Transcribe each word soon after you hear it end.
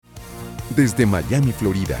Desde Miami,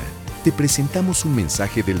 Florida, te presentamos un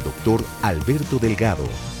mensaje del doctor Alberto Delgado,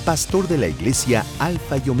 pastor de la iglesia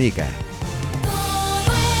Alfa y Omega.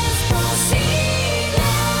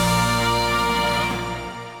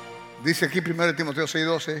 Dice aquí 1 Timoteo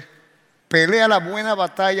 6:12, pelea la buena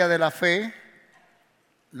batalla de la fe.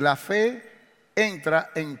 La fe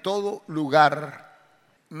entra en todo lugar.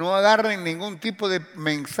 No agarren ningún tipo de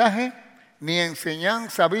mensaje ni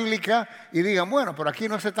enseñanza bíblica y digan, bueno, por aquí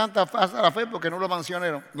no hace tanta falta la fe porque no lo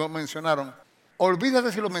mencionaron.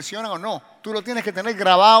 Olvídate si lo mencionan o no. Tú lo tienes que tener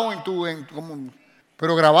grabado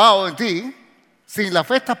pero grabado en ti. Sin la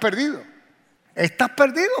fe estás perdido. Estás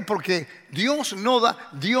perdido porque Dios no da,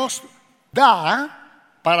 Dios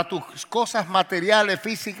da para tus cosas materiales,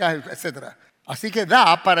 físicas, etc. Así que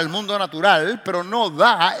da para el mundo natural, pero no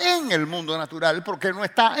da en el mundo natural porque no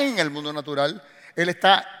está en el mundo natural. Él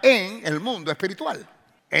está en el mundo espiritual.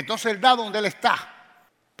 Entonces Él da donde Él está.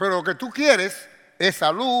 Pero lo que tú quieres es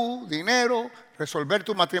salud, dinero, resolver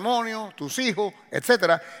tu matrimonio, tus hijos,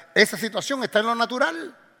 etc. Esa situación está en lo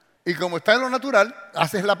natural. Y como está en lo natural,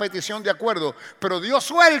 haces la petición de acuerdo. Pero Dios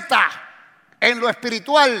suelta en lo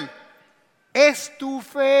espiritual. Es tu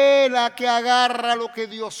fe la que agarra lo que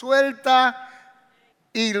Dios suelta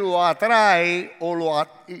y lo atrae o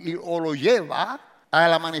lo lleva a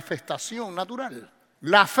la manifestación natural.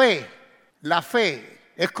 La fe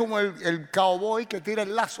es como el cowboy que tira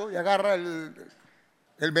el lazo y agarra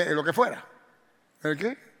lo que fuera. ¿El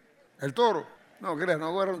qué? El toro. No creas,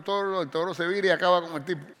 no agarra un toro, el toro se vira y acaba con el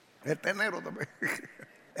tipo. El ternero también.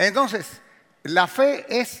 Entonces, la fe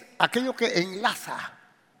es aquello que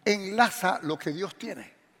enlaza lo que Dios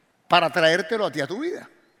tiene para traértelo a ti, a tu vida.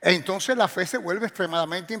 Entonces la fe se vuelve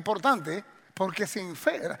extremadamente importante porque sin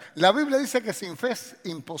fe, la Biblia dice que sin fe es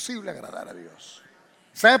imposible agradar a Dios.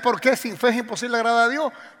 ¿Sabe por qué sin fe es imposible agradar a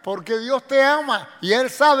Dios? Porque Dios te ama y Él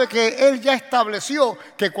sabe que Él ya estableció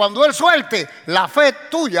que cuando Él suelte la fe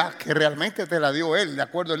tuya, que realmente te la dio Él, de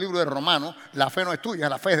acuerdo al libro de Romanos, la fe no es tuya,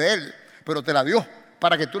 la fe es de Él, pero te la dio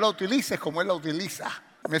para que tú la utilices como Él la utiliza.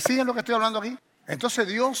 ¿Me siguen lo que estoy hablando aquí? Entonces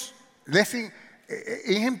Dios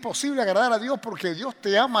es imposible agradar a Dios porque Dios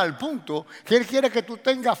te ama al punto que Él quiere que tú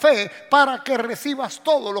tengas fe para que recibas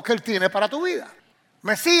todo lo que Él tiene para tu vida.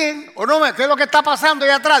 ¿Me siguen o no? ¿Qué es lo que está pasando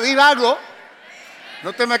ahí atrás? Dile algo.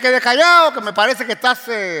 No te me quedes callado, que me parece que estás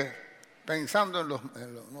pensando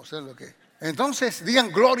no sé lo que. Entonces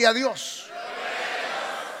digan gloria a Dios.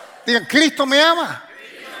 Digan, Cristo me ama.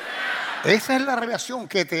 Esa es la relación,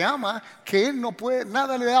 que te ama, que Él no puede,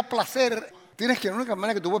 nada le da placer. Tienes que, la única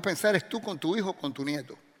manera que tú puedes pensar es tú con tu hijo, con tu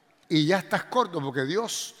nieto. Y ya estás corto porque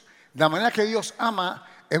Dios, la manera que Dios ama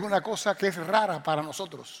es una cosa que es rara para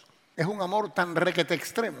nosotros. Es un amor tan requete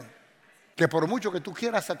extremo que por mucho que tú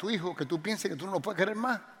quieras a tu hijo, que tú pienses que tú no lo puedes querer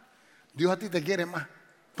más, Dios a ti te quiere más.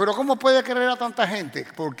 Pero ¿cómo puede querer a tanta gente?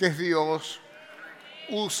 Porque es Dios.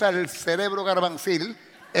 Usa el cerebro garbancil.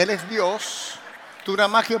 Él es Dios. Tú nada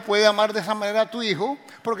más que puedes amar de esa manera a tu hijo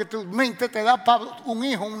porque tu mente te da un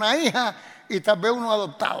hijo, una hija y tal vez uno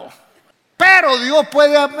adoptado. Pero Dios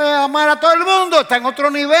puede amar a todo el mundo. Está en otro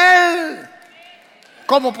nivel.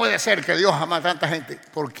 ¿Cómo puede ser que Dios ama a tanta gente?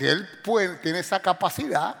 Porque Él tiene esa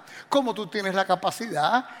capacidad, como tú tienes la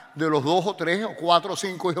capacidad de los 2 o 3 o 4 o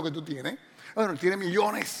 5 hijos que tú tienes. Bueno, Él tiene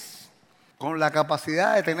millones, con la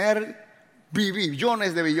capacidad de tener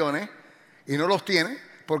billones de billones, y no los tiene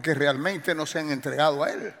porque realmente no se han entregado a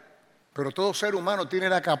Él. Pero todo ser humano tiene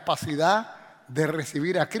la capacidad de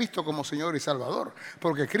recibir a Cristo como Señor y Salvador.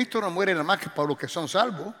 Porque Cristo no muere nada más que para los que son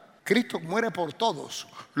salvos. Cristo muere por todos.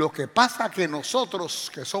 Lo que pasa que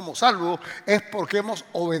nosotros que somos salvos es porque hemos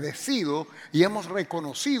obedecido y hemos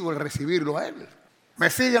reconocido el recibirlo a Él. ¿Me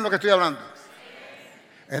siguen lo que estoy hablando?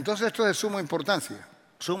 Entonces esto es de suma importancia.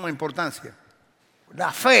 Suma importancia.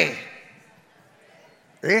 La fe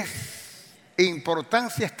es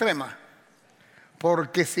importancia extrema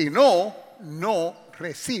porque si no, no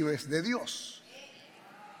recibes de Dios.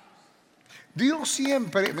 Dios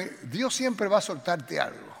siempre va a soltarte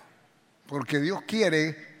algo. Porque Dios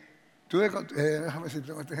quiere, déjame ver si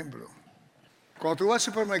tengo este ejemplo. Cuando tú vas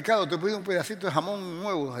al supermercado, te pides un pedacito de jamón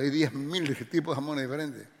nuevo, hay 10,000 tipos de jamones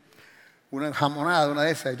diferentes. Una jamonada, una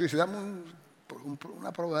de esas, y tú dices, dame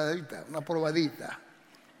una probadita.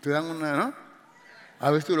 Te dan una, ¿no? A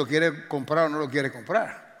ver si tú lo quieres comprar o no lo quieres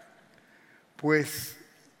comprar. Pues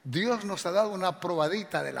Dios nos ha dado una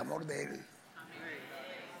probadita del amor de Él.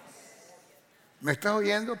 ¿Me estás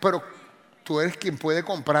oyendo? Pero tú eres quien puede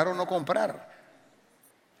comprar o no comprar.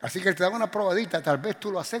 Así que Él te da una probadita, tal vez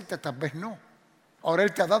tú lo aceptes, tal vez no. Ahora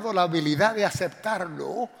Él te ha dado la habilidad de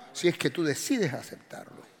aceptarlo si es que tú decides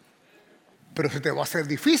aceptarlo. Pero se te va a hacer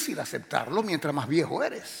difícil aceptarlo mientras más viejo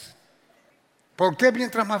eres. ¿Por qué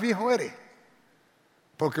mientras más viejo eres?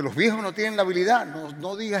 Porque los viejos no tienen la habilidad.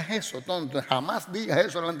 No digas eso, tonto. Jamás digas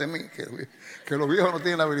eso delante de mí, que los viejos no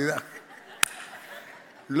tienen la habilidad.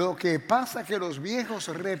 Lo que pasa es que los viejos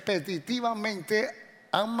repetitivamente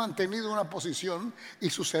han mantenido una posición y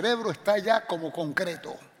su cerebro está ya como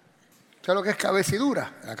concreto. ¿Sabes lo que es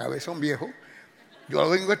cabecidura? La cabeza de un viejo. Yo lo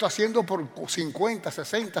vengo esto haciendo por 50,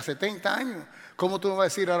 60, 70 años. ¿Cómo tú me vas a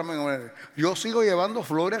decir ahora mismo? Yo sigo llevando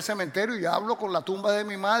flores al cementerio y hablo con la tumba de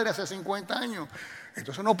mi madre hace 50 años.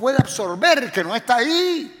 Entonces no puede absorber que no está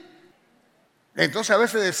ahí. Entonces a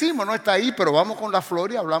veces decimos no está ahí, pero vamos con la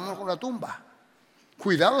flor y hablamos con la tumba.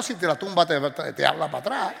 Cuidado si la tumba te habla para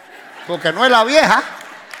atrás, porque no es la vieja.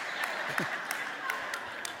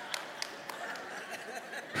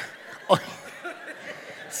 Oye,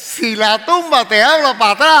 si la tumba te habla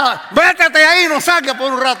para atrás, vétete ahí y no saques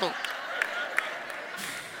por un rato.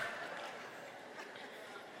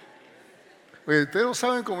 Oye, ustedes no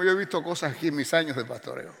saben cómo yo he visto cosas aquí en mis años de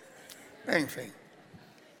pastoreo. En fin,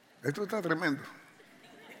 esto está tremendo.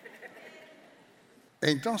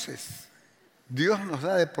 Entonces, Dios nos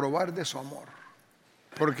da de probar de su amor,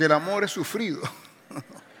 porque el amor es sufrido.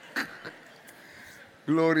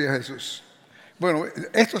 Gloria a Jesús. Bueno,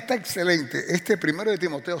 esto está excelente. Este 1 de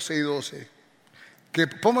Timoteo 6:12, que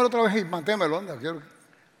pónmelo otra vez y manténmelo, anda.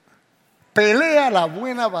 Pelea la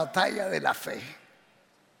buena batalla de la fe.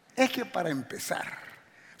 Es que para empezar,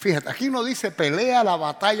 fíjate, aquí no dice pelea la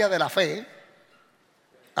batalla de la fe.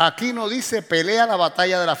 Aquí no dice pelea la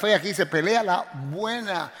batalla de la fe, aquí dice pelea la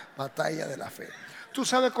buena batalla de la fe. ¿Tú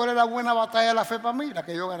sabes cuál es la buena batalla de la fe para mí? La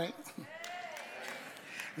que yo gané.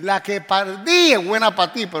 La que perdí es buena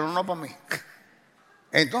para ti, pero no para mí.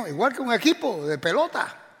 Entonces, igual que un equipo de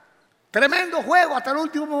pelota. Tremendo juego hasta el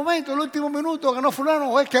último momento, el último minuto, ganó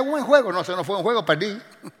fulano. ¡Qué buen juego! No, ese no fue un juego, perdí.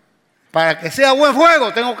 Para que sea buen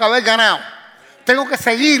juego, tengo que haber ganado. Tengo que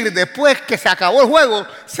seguir, después que se acabó el juego,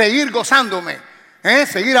 seguir gozándome.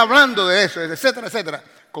 Seguir hablando de eso, etcétera, etcétera.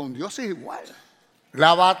 Con Dios es igual.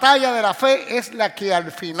 La batalla de la fe es la que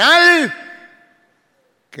al final,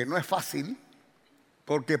 que no es fácil,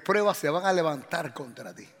 porque pruebas se van a levantar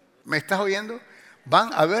contra ti. ¿Me estás oyendo?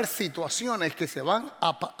 Van a haber situaciones que se van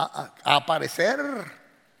a aparecer.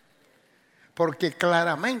 Porque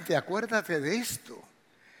claramente, acuérdate de esto.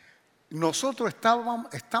 Nosotros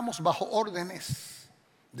estamos bajo órdenes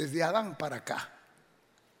desde Adán para acá.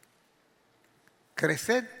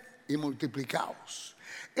 Creced y multiplicaos.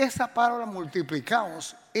 Esa palabra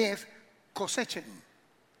multiplicaos es cosechen.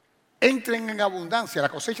 Entren en abundancia. La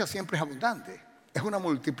cosecha siempre es abundante. Es una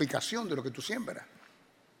multiplicación de lo que tú siembras.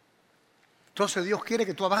 Entonces Dios quiere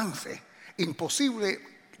que tú avances.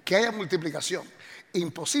 Imposible que haya multiplicación.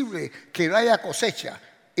 Imposible que no haya cosecha.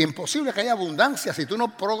 Imposible que haya abundancia si tú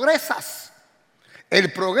no progresas.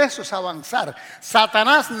 El progreso es avanzar.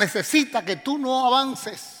 Satanás necesita que tú no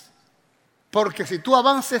avances. Porque si tú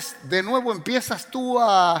avances, de nuevo empiezas tú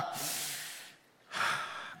a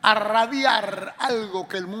radiar algo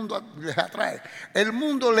que el mundo les atrae. El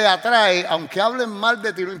mundo le atrae, aunque hablen mal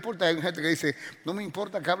de ti, no importa. Hay gente que dice, no me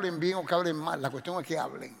importa que hablen bien o que hablen mal. La cuestión es que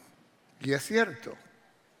hablen. Y es cierto.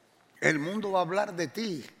 El mundo va a hablar de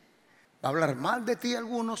ti. Va a hablar mal de ti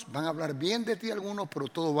algunos, van a hablar bien de ti algunos, pero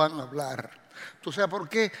todos van a hablar. ¿Tú sabes por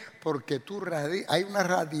qué? Porque hay una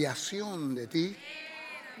radiación de ti,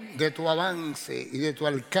 de tu avance y de tu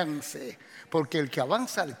alcance. Porque el que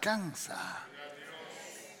avanza, alcanza.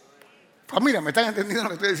 Familia, ¿me están entendiendo lo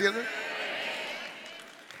que estoy diciendo?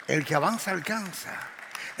 El que avanza, alcanza.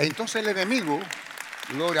 Entonces el enemigo,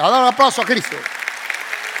 gloria, a dar un aplauso a Cristo.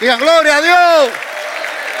 Digan, gloria a Dios.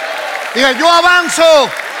 Digan, yo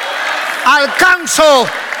avanzo. Alcanzo,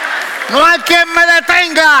 no hay quien me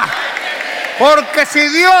detenga, porque si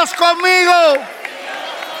Dios conmigo,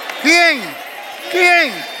 ¿quién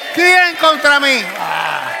contra mí?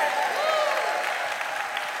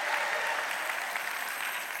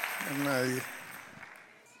 Nadie.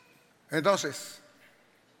 Entonces,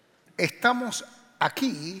 estamos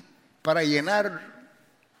aquí para llenar.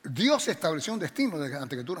 Dios estableció un destino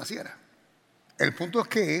antes que tú nacieras. El punto es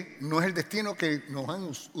que no es el destino que nos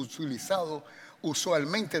han utilizado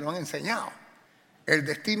usualmente, nos han enseñado. El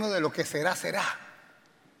destino de lo que será, será.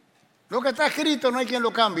 Lo que está escrito no hay quien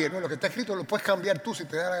lo cambie. No, lo que está escrito lo puedes cambiar tú si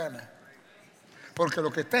te da la gana. Porque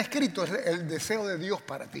lo que está escrito es el deseo de Dios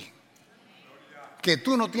para ti. Que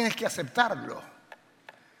tú no tienes que aceptarlo.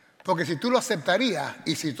 Porque si tú lo aceptarías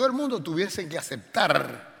y si todo el mundo tuviese que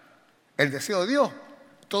aceptar el deseo de Dios,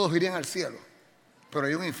 todos irían al cielo. Pero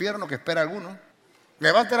hay un infierno que espera a algunos.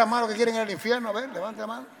 Levante la mano que quieren ir al infierno. A ver, levante la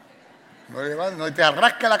mano. No te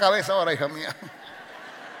arrasque la cabeza ahora, hija mía.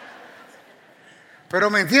 Pero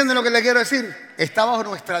 ¿me entienden lo que le quiero decir? Está bajo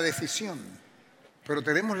nuestra decisión. Pero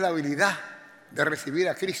tenemos la habilidad de recibir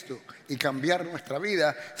a Cristo y cambiar nuestra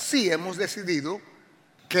vida si hemos decidido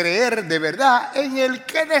creer de verdad en el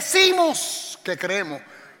que decimos que creemos.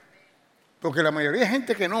 Porque la mayoría de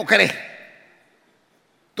gente que no cree,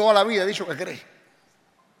 toda la vida ha dicho que cree.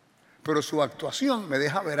 Pero su actuación me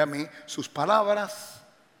deja ver a mí, sus palabras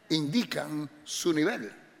indican su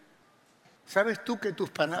nivel. ¿Sabes tú que tus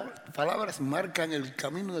palabras marcan el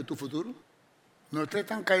camino de tu futuro? No estés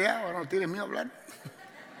tan callado, no tienes miedo a hablar.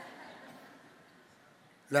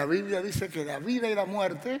 La Biblia dice que la vida y la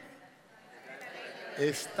muerte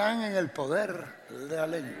están en el poder de la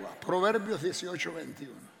lengua. Proverbios 18:21.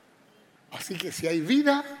 Así que si hay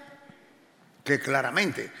vida, que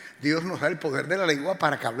claramente Dios nos da el poder de la lengua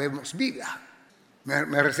para que hablemos vida.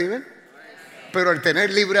 ¿Me reciben? Pero el tener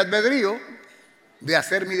libre albedrío de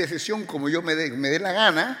hacer mi decisión como yo me dé la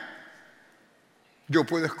gana, yo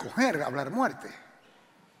puedo escoger hablar muerte.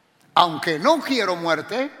 Aunque no quiero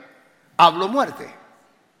muerte, hablo muerte.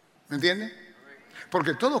 ¿Me entienden?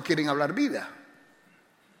 Porque todos quieren hablar vida.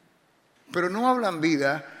 Pero no hablan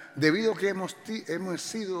vida debido a que hemos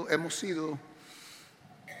sido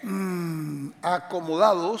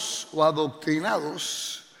acomodados o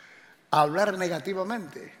adoctrinados a hablar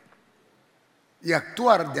negativamente y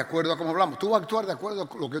actuar de acuerdo a cómo hablamos. Tú vas a actuar de acuerdo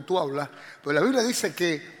a lo que tú hablas. Pues la Biblia dice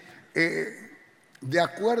que de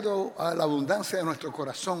acuerdo a la abundancia de nuestro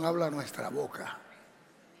corazón habla nuestra boca.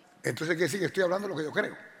 Entonces quiere decir que estoy hablando lo que yo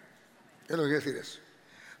creo. Es lo que quiere decir eso.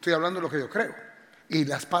 Estoy hablando lo que yo creo. Y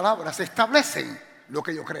las palabras establecen lo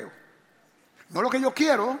que yo creo. No lo que yo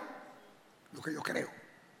quiero, lo que yo creo.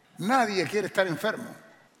 Nadie quiere estar enfermo.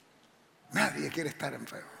 Nadie quiere estar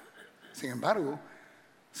enfermo. Sin embargo,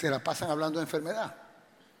 se la pasan hablando de enfermedad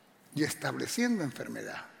y estableciendo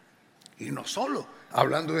enfermedad. Y no solo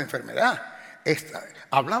hablando de enfermedad,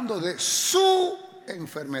 hablando de su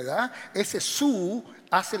enfermedad. Ese su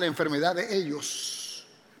hace la enfermedad de ellos.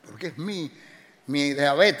 Porque es mi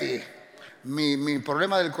diabetes, mi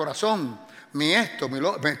problema del corazón, mi esto, ¿me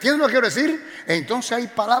entiendes lo que quiero decir? Entonces hay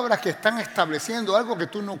palabras que están estableciendo algo que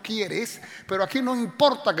tú no quieres, pero aquí no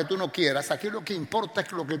importa que tú no quieras, aquí lo que importa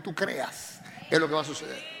es lo que tú creas, es lo que va a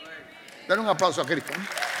suceder. Dale un aplauso a Cristo.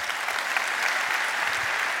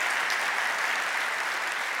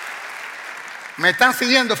 ¿Me están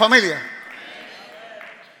siguiendo, familia?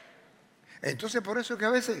 Entonces por eso es que a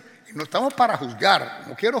veces no estamos para juzgar,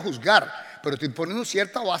 no quiero juzgar, pero estoy poniendo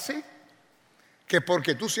cierta base que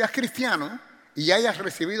porque tú seas cristiano y hayas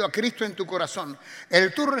recibido a Cristo en tu corazón,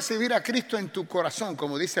 el tú recibir a Cristo en tu corazón,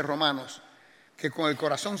 como dice Romanos, que con el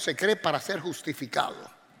corazón se cree para ser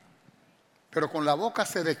justificado, pero con la boca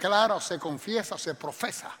se declara o se confiesa o se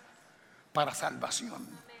profesa para salvación.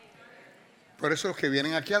 Por eso los que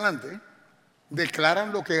vienen aquí adelante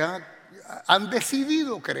declaran lo que han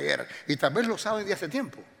decidido creer y tal vez lo saben de hace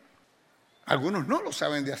tiempo. Algunos no lo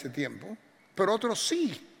saben de hace tiempo, pero otros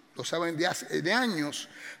sí lo saben de años,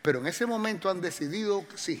 pero en ese momento han decidido,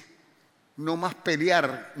 sí, no más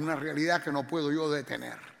pelear una realidad que no puedo yo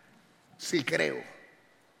detener. Sí creo,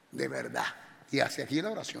 de verdad. Y hacia aquí la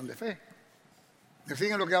oración de fe. ¿Me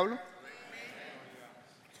siguen lo que hablo?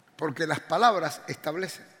 Porque las palabras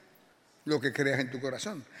establecen lo que creas en tu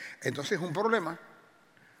corazón. Entonces es un problema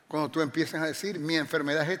cuando tú empiezas a decir, mi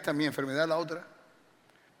enfermedad es esta, mi enfermedad es la otra.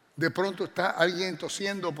 De pronto está alguien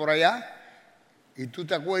tosiendo por allá y tú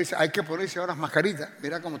te acuerdas y dices, hay que ponerse ahora mascaritas.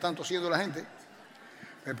 Mira cómo están tosiendo la gente.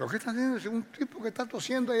 ¿Pero qué están haciendo? Es un tipo que está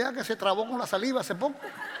tosiendo allá que se trabó con la saliva hace poco.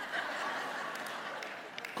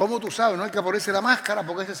 ¿Cómo tú sabes? No hay que ponerse la máscara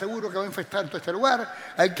porque ese seguro que va a infestar todo este lugar.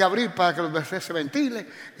 Hay que abrir para que los bebés se ventile.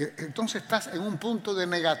 Entonces estás en un punto de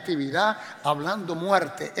negatividad hablando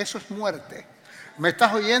muerte. Eso es muerte. ¿Me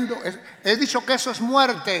estás oyendo? He dicho que eso es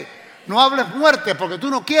muerte. No hables muerte porque tú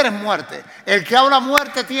no quieres muerte. El que habla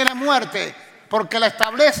muerte tiene muerte porque la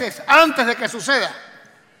estableces antes de que suceda.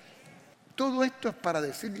 Todo esto es para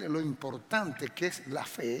decirle lo importante que es la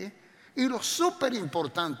fe y lo súper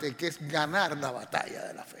importante que es ganar la batalla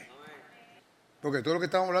de la fe. Porque todo lo que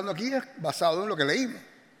estamos hablando aquí es basado en lo que leímos.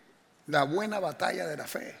 La buena batalla de la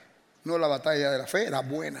fe. No la batalla de la fe, la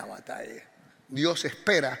buena batalla. Dios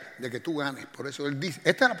espera de que tú ganes. Por eso Él dice,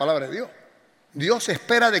 esta es la palabra de Dios. Dios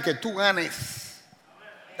espera de que tú ganes.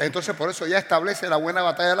 Entonces por eso ya establece la buena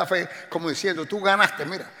batalla de la fe, como diciendo, tú ganaste,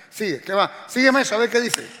 mira, sigue, ¿qué va? Sígueme eso, a ver qué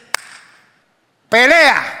dice.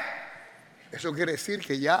 Pelea. Eso quiere decir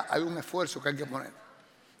que ya hay un esfuerzo que hay que poner.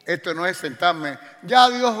 Esto no es sentarme, ya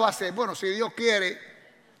Dios va a hacer. Bueno, si Dios quiere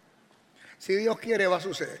va a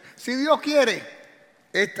suceder. Si Dios quiere,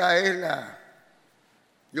 esta es la...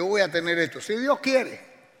 Yo voy a tener esto. Si Dios quiere,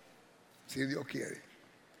 si Dios quiere.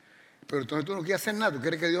 Pero entonces tú no quieres hacer nada, tú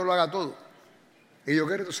quieres que Dios lo haga todo. Y yo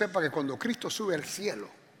quiero que tú sepas que cuando Cristo sube al cielo,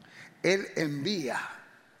 Él envía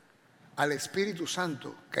al Espíritu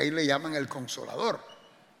Santo, que ahí le llaman el Consolador.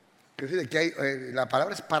 Quiere decir que hay, la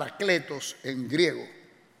palabra es paracletos en griego.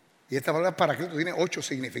 Y esta palabra paracletos tiene 8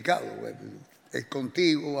 significados. El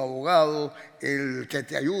contigo, abogado, el que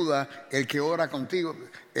te ayuda, el que ora contigo,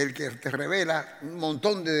 el que te revela un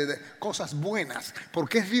montón de cosas buenas.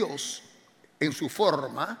 Porque es Dios en su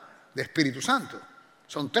forma de Espíritu Santo.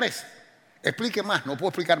 Son 3. Explique más, no puedo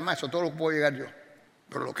explicar más, eso todo lo puedo llegar yo.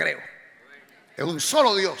 Pero lo creo. Es un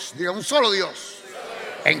solo Dios, diga un solo Dios.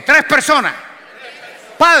 En 3 personas.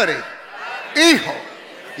 Padre, Hijo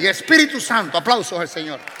y Espíritu Santo. Aplausos al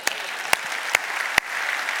Señor.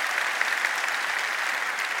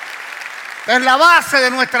 Es la base de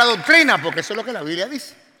nuestra doctrina, porque eso es lo que la Biblia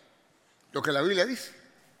dice. Lo que la Biblia dice.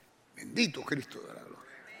 Bendito Cristo de la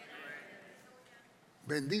gloria.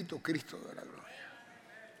 Bendito Cristo de la gloria.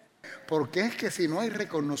 Porque es que si no hay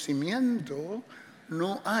reconocimiento,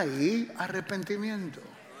 no hay arrepentimiento.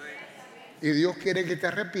 Y Dios quiere que te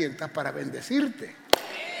arrepientas para bendecirte.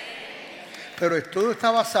 Pero todo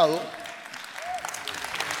está basado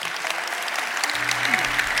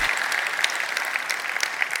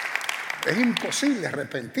es imposible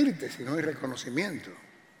arrepentirte si no hay reconocimiento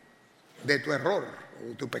de tu error o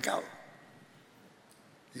de tu pecado.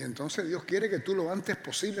 Y entonces Dios quiere que tú lo antes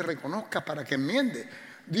posible reconozcas para que enmiende.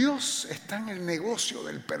 Dios está en el negocio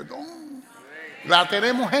del perdón. La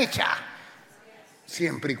tenemos hecha.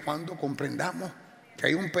 Siempre y cuando comprendamos que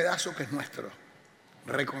hay un pedazo que es nuestro.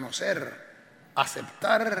 Reconocer,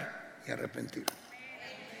 aceptar y arrepentir.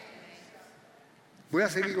 Voy a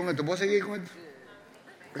seguir con esto. ¿Puedo seguir con esto?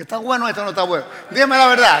 ¿Está bueno esto o no está bueno? Dígame la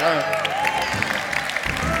verdad.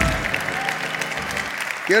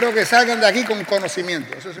 Quiero que salgan de aquí con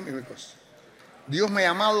conocimiento. Eso es mi cosa. Dios me ha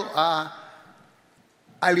llamado a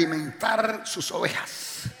alimentar sus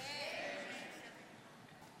ovejas.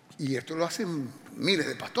 Y esto lo hacen miles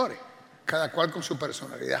de pastores, cada cual con su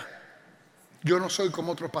personalidad. Yo no soy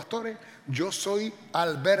como otros pastores, yo soy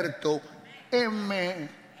Alberto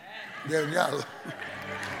Delgado.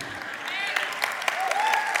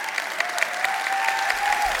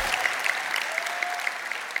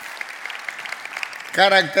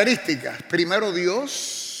 Características. Primero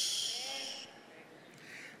Dios,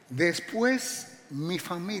 después mi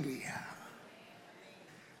familia,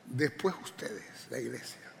 después ustedes, la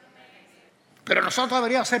iglesia. Pero nosotros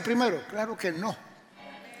deberíamos ser primero. Claro que no.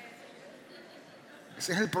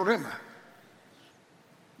 Ese es el problema.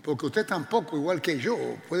 Porque usted tampoco, igual que yo,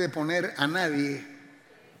 puede poner a nadie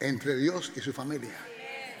entre Dios y su familia.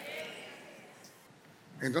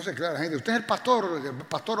 Entonces, claro, la gente, usted es el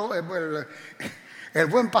pastor, el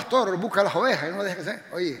buen pastor busca las ovejas. Y no deja que sea.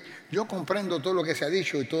 Oye, yo comprendo todo lo que se ha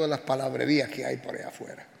dicho y todas las palabrerías que hay por allá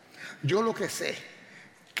afuera. Yo lo que sé,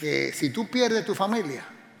 que si tú pierdes tu familia,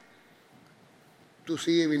 tú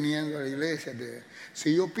sigues viniendo a la iglesia.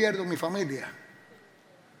 Si yo pierdo mi familia,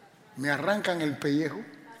 me arrancan el pellejo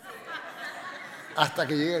hasta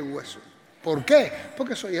que llegue el hueso. ¿Por qué?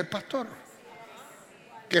 Porque soy el pastor.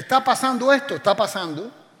 ¿Que está pasando esto? Está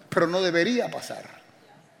pasando, pero no debería pasar.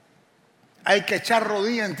 Hay que echar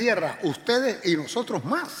rodilla en tierra, ustedes y nosotros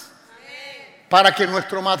más, para que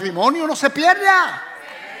nuestro matrimonio no se pierda.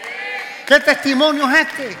 ¿Qué testimonio es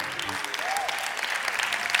este?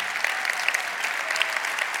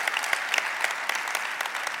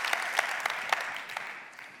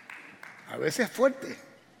 A veces es fuerte.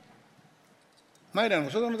 Mayra,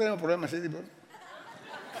 nosotros no tenemos problemas de ese tipo.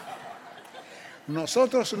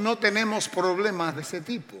 Nosotros no tenemos problemas de ese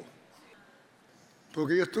tipo.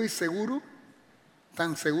 Porque yo estoy seguro,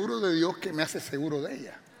 tan seguro de Dios que me hace seguro de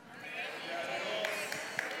ella.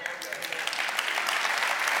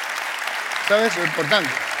 ¿Sabes? Eso es importante.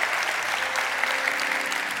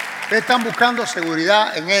 Ustedes están buscando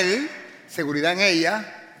seguridad en Él, seguridad en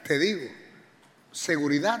ella, te digo.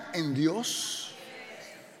 Seguridad en Dios.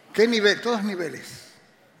 ¿Qué nivel? Todos niveles.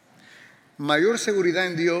 Mayor seguridad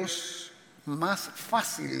en Dios, más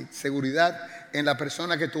fácil seguridad en la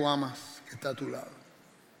persona que tú amas, que está a tu lado.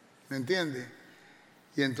 ¿Me entiendes?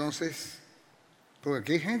 Y entonces, porque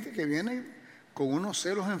aquí hay gente que viene con unos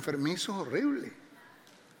celos enfermizos horribles.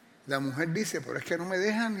 La mujer dice, pero es que no me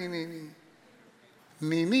dejan ni.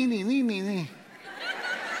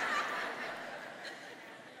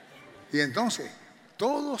 Y entonces,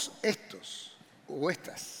 todos estos o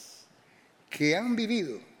estas que han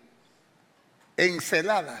vivido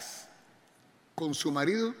enceladas con su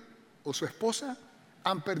marido o su esposa,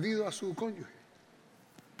 han perdido a su cónyuge.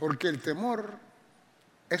 Porque el temor,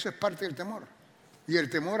 eso es parte del temor. Y el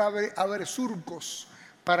temor abre surcos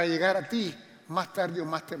para llegar a ti más tarde o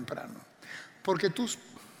más temprano. Porque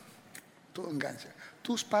todo engancha.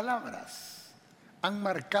 Tus palabras han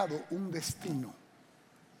marcado un destino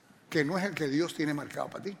que no es el que Dios tiene marcado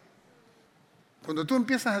para ti. Cuando tú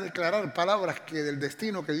empiezas a declarar palabras que del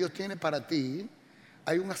destino que Dios tiene para ti,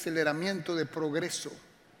 hay un aceleramiento de progreso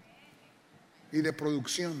y de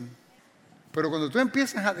producción. Pero cuando tú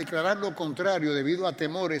empiezas a declarar lo contrario debido a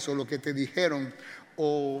temores o lo que te dijeron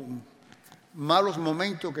o malos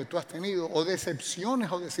momentos que tú has tenido o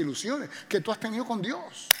decepciones o desilusiones que tú has tenido con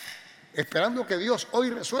Dios, esperando que Dios hoy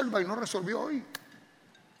resuelva y no resolvió hoy.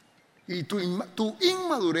 Y tu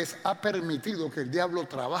inmadurez ha permitido que el diablo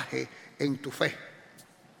trabaje en tu fe.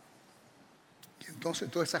 Y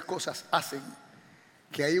entonces todas esas cosas hacen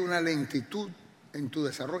que haya una lentitud en tu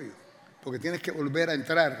desarrollo, porque tienes que volver a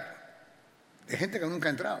entrar. Hay gente que nunca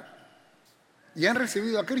ha entrado y han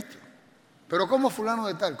recibido a Cristo, pero ¿cómo fulano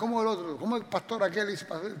de tal? ¿Cómo el otro? ¿Cómo el pastor aquel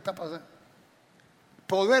está pasando?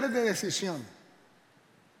 Poder de decisión.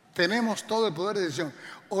 Tenemos todo el poder de decisión.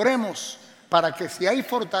 Oremos para que si hay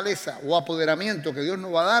fortaleza o apoderamiento que Dios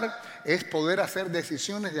nos va a dar, es poder hacer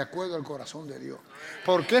decisiones de acuerdo al corazón de Dios.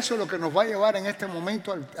 Porque eso es lo que nos va a llevar en este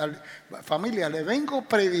momento familia, le vengo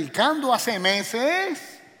predicando hace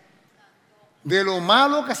meses de lo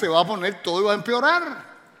malo que se va a poner todo y va a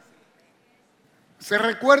empeorar. ¿Se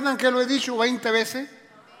recuerdan que lo he dicho 20 veces?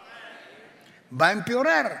 Va a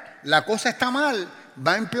empeorar. La cosa está mal,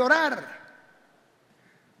 va a empeorar.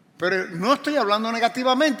 Pero no estoy hablando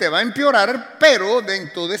negativamente, va a empeorar, pero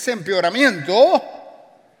dentro de ese empeoramiento,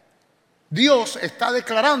 Dios está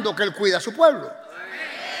declarando que Él cuida a su pueblo.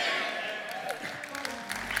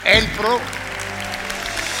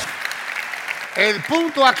 El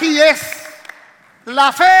punto aquí es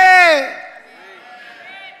la fe.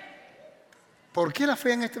 ¿Por qué la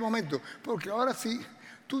fe en este momento? Porque ahora sí,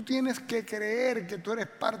 tú tienes que creer que tú eres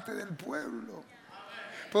parte del pueblo.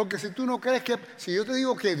 Porque si tú no crees si yo te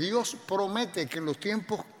digo que Dios promete que en los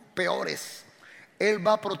tiempos peores Él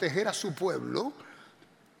va a proteger a su pueblo,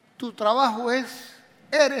 tu trabajo es,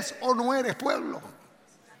 ¿eres o no eres pueblo?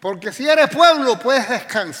 Porque si eres pueblo puedes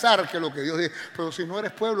descansar, que es lo que Dios dice. Pero si no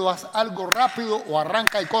eres pueblo, haz algo rápido o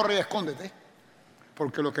arranca y corre y escóndete.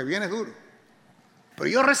 Porque lo que viene es duro. Pero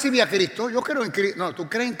yo recibí a Cristo, yo creo en Cristo. No, tú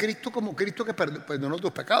crees en Cristo como Cristo que perdonó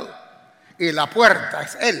tus pecados. Y la puerta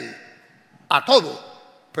es Él, a todo.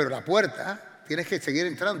 Pero la puerta, tienes que seguir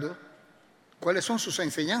entrando. ¿Cuáles son sus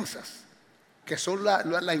enseñanzas? Que son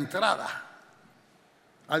la entrada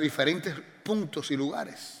a diferentes puntos y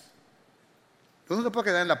lugares. Tú no te puedes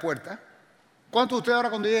quedar en la puerta. ¿Cuántos de ustedes ahora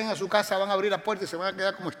cuando lleguen a su casa van a abrir la puerta y se van a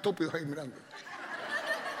quedar como estúpidos ahí mirando?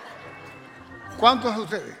 ¿Cuántos de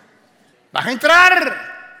ustedes? Vas a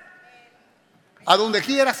entrar a donde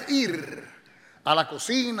quieras ir. A la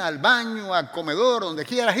cocina, al baño, al comedor, donde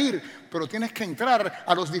quieras ir, pero tienes que entrar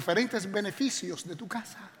a los diferentes beneficios de tu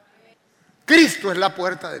casa. Cristo es la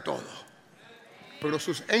puerta de todo, pero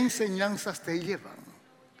sus enseñanzas te llevan.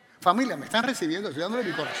 Familia, me están recibiendo, estoy dándole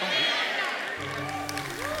mi corazón.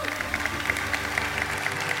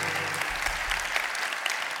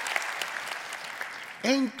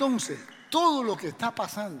 Entonces, todo lo que está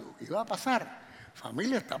pasando y va a pasar,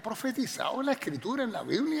 familia, está profetizado en la Escritura, en la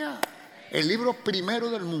Biblia. El libro primero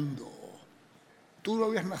del mundo. Tú no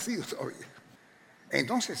habías nacido todavía.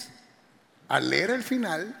 Entonces, al leer el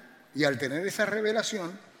final y al tener esa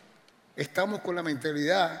revelación, estamos con la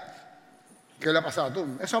mentalidad que le ha pasado a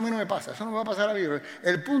tú. Eso a mí no me pasa, eso no me va a pasar a mí.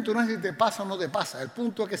 El punto no es si te pasa o no te pasa. El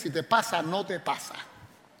punto es que si te pasa, no te pasa.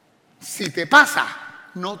 Si te pasa,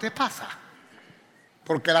 no te pasa.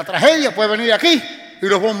 Porque la tragedia puede venir aquí y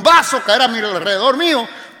los bombazos caer a mi alrededor mío,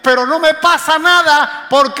 pero no me pasa nada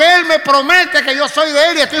porque Él me promete que yo soy de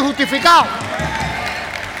Él y estoy justificado.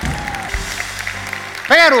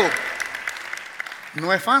 Pero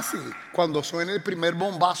no es fácil. Cuando suene el primer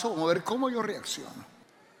bombazo, vamos a ver cómo yo reacciono.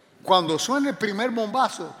 Cuando suene el primer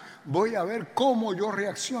bombazo, voy a ver cómo yo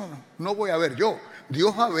reacciono. No voy a ver yo,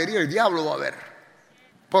 Dios va a ver y el diablo va a ver.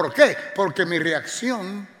 ¿Por qué? Porque mi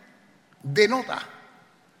reacción denota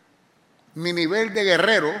mi nivel de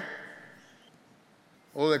guerrero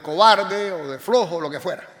o de cobarde o de flojo, lo que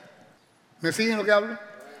fuera. ¿Me siguen lo que hablo?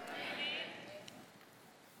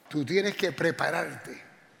 Tú tienes que prepararte.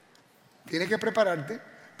 Tienes que prepararte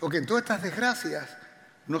porque en todas estas desgracias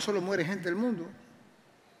no solo muere gente del mundo,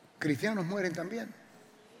 cristianos mueren también.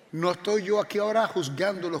 No estoy yo aquí ahora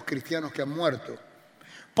juzgando a los cristianos que han muerto.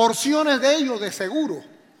 Porciones de ellos de seguro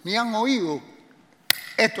ni han oído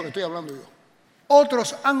esto que estoy hablando yo.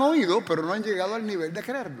 Otros han oído, pero no han llegado al nivel de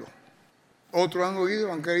creerlo. Otros han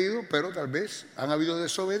oído, han querido, pero tal vez han habido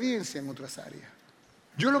desobediencia en otras áreas.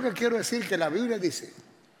 Yo lo que quiero decir es que la Biblia dice,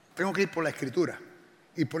 tengo que ir por la Escritura.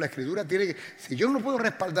 Y por la Escritura tiene que... Si yo no puedo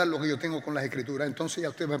respaldar lo que yo tengo con las Escrituras, entonces ya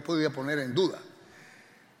usted me podría poner en duda.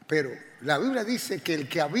 Pero la Biblia dice que el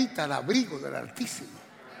que habita al abrigo del Altísimo.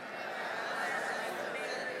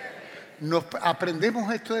 Nos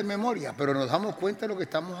aprendemos esto de memoria, pero nos damos cuenta de lo que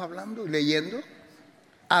estamos hablando y leyendo.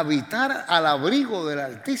 Habitar al abrigo del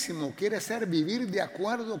Altísimo quiere decir vivir de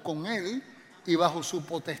acuerdo con Él y bajo su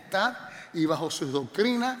potestad y bajo sus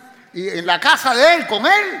doctrinas y en la casa de Él, con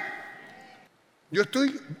Él. Yo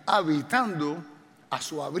estoy habitando a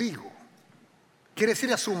su abrigo. Quiere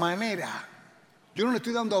decir a su manera. Yo no le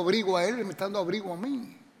estoy dando abrigo a Él, Él me está dando abrigo a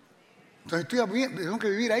mí. Entonces tengo que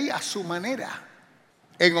vivir ahí a su manera,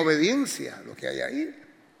 en obediencia a lo que hay ahí.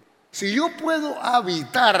 Si yo puedo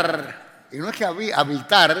habitar, y no es que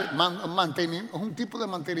habitar, es un tipo de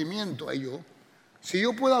mantenimiento ahí yo. Si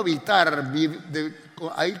yo puedo habitar,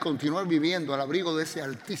 ahí continuar viviendo al abrigo de ese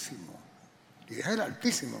Altísimo, y es el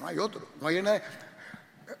Altísimo, no hay otro, no hay nadie.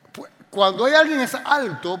 Cuando hay alguien es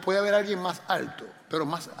alto, puede haber alguien más alto, pero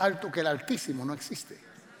más alto que el Altísimo no existe.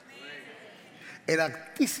 El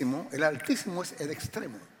Altísimo es el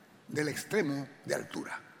extremo, del extremo de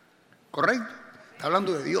altura. ¿Correcto? Está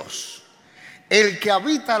hablando de Dios. El que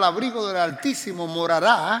habita al abrigo del Altísimo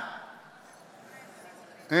morará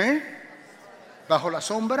bajo la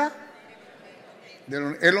sombra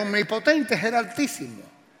el omnipotente es el Altísimo.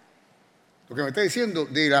 Lo que me está diciendo,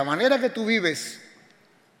 de la manera que tú vives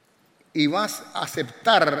y vas a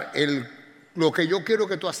aceptar lo que yo quiero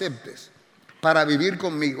que tú aceptes para vivir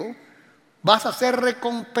conmigo, vas a ser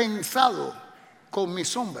recompensado con mi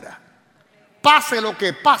sombra. Pase lo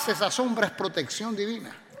que pase, esa sombra es protección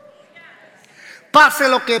divina. Pase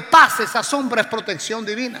lo que pase, esa sombra es protección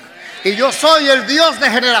divina. Y yo soy el Dios de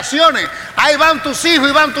generaciones. Ahí van tus hijos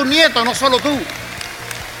y van tus nietos, no solo tú.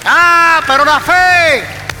 Pero la fe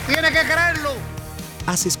tiene que creerlo.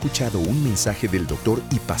 Has escuchado un mensaje del doctor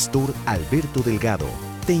y pastor Alberto Delgado.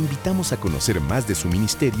 Te invitamos a conocer más de su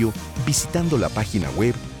ministerio visitando la página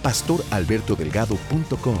web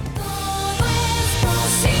pastoralbertodelgado.com.